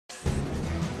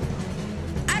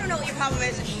what your problem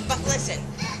is, but listen.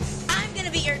 I'm gonna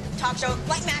be your talk show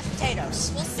like mashed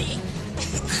potatoes. We'll see.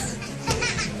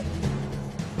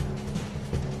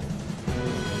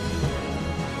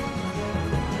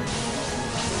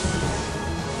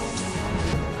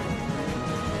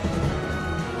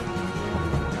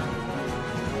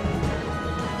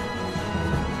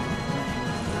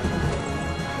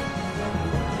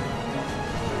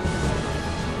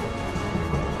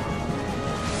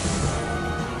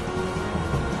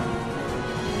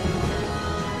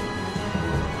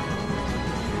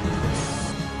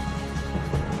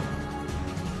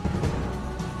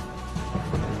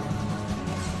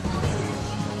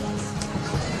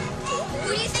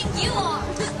 Who do you think you are?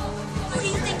 Who do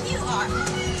you think you are? Are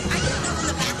you still in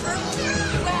the bathroom?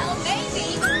 Well, maybe.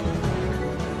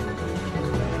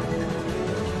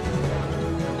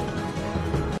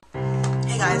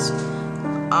 Hey guys,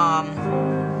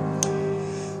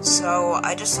 so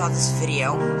I just saw this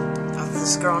video of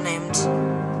this girl named,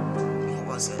 what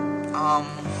was it,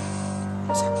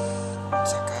 one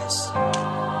sec guys.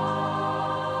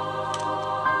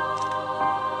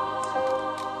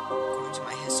 Going to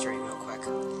my history real quick.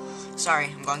 Sorry,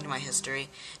 I'm going to my history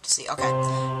to see, okay,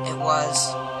 it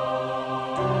was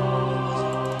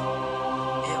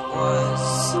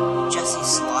Jessi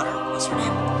Slaughter, was her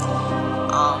name.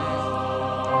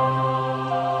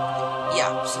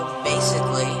 Yeah, so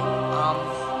basically,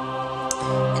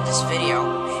 in this video,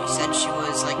 she said she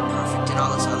was, like, perfect and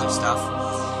all this other stuff,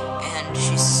 and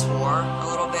she swore a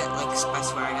little bit, like, by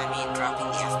swearing I mean dropping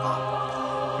the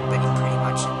F-bomb, but pretty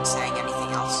much and saying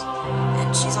anything else,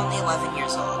 and she's only 11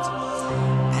 years old,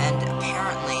 and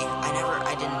apparently,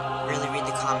 I didn't really read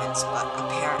the comments, but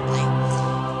apparently,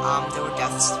 there were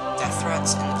death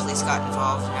threats, and the police got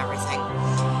involved and everything.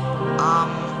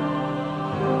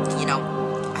 You know,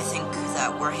 I think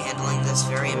that we're handling this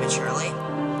very immaturely.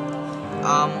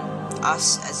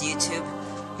 Us as YouTube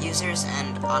users,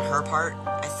 and on her part,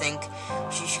 I think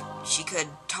she could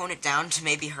tone it down to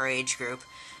maybe her age group,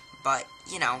 but,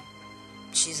 you know,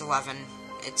 she's 11.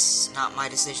 It's not my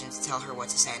decision to tell her what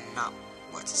to say and not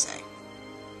what to say.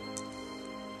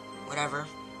 Whatever.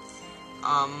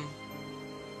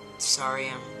 Sorry,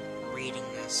 I'm reading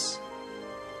this.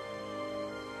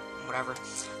 Whatever.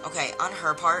 Okay, on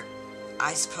her part,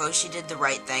 I suppose she did the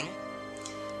right thing.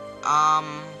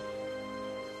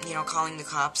 You know, calling the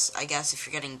cops, I guess, if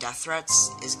you're getting death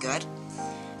threats, is good.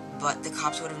 But the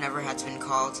cops would have never had to been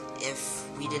called if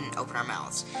we didn't open our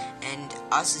mouths. And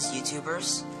us as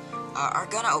YouTubers are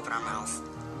gonna open our mouth.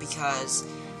 Because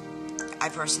I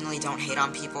personally don't hate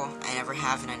on people. I never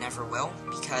have and I never will.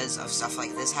 Because of stuff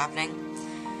like this happening.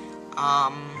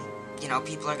 You know,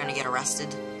 people are gonna get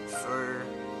arrested for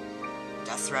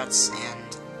death threats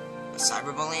and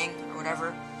cyberbullying or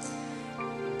whatever.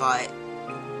 But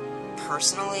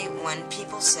personally, when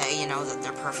people say, you know, that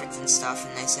they're perfect and stuff,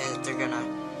 and they say that they're going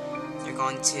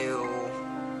to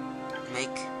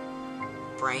make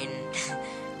brain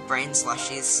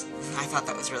slushies, I thought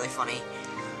that was really funny.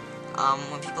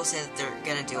 When people say that they're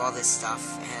gonna do all this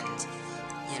stuff, and,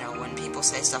 you know, when people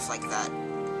say stuff like that,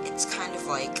 it's kind of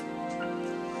like,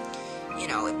 you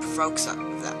know, it provokes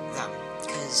them,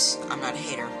 because I'm not a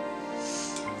hater.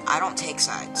 I don't take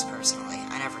sides, personally.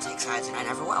 I never take sides, and I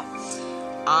never will.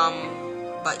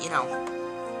 But, you know,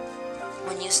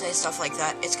 when you say stuff like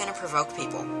that, it's gonna provoke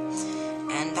people.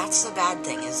 And that's the bad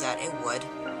thing, is that it would.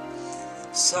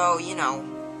 So, you know,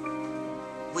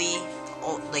 we,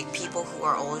 like, people who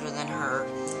are older than her,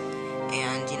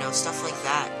 and, you know, stuff like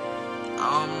that,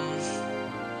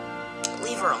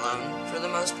 leave her alone, for the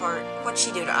most part. What'd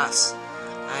she do to us?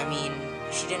 I mean,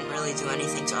 she didn't really do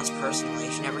anything to us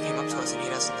personally. She never came up to us and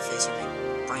hit us in the face or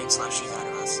made brain slushies out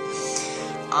of us.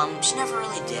 She never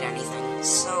really did anything.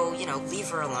 So, you know, leave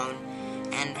her alone.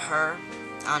 And her,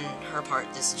 on her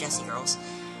part, this Jessi girls,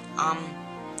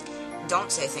 don't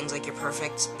say things like you're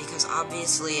perfect, because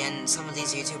obviously in some of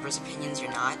these YouTubers' opinions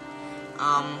you're not.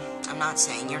 I'm not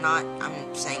saying you're not,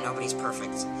 I'm saying nobody's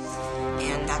perfect.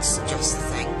 And that's just the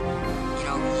thing. You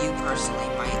know, you personally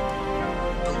might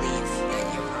believe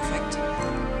that you're perfect,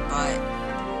 but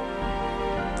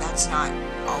that's not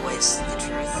always the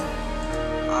truth.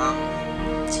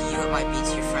 To you it might be,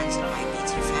 to your friends it might be,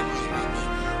 to your family it might be,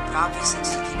 but obviously to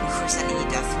the people who are sending you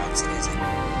death threats it isn't.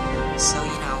 So,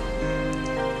 you know,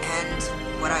 and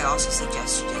what I also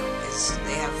suggest you do is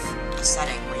they have a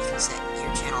setting where you can set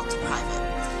your channel to private.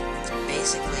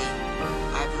 Basically,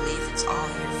 I believe it's all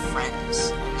your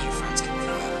friends, only your friends can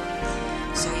view it.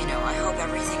 So, you know, I hope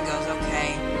everything goes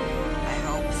okay. I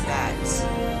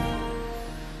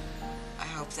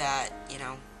hope that, you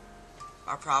know,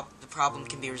 the problem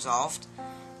can be resolved,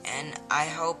 and I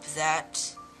hope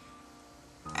that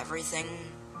everything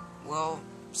will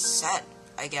set,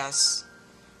 I guess.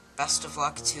 Best of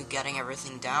luck to getting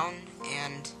everything down,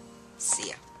 and see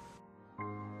ya.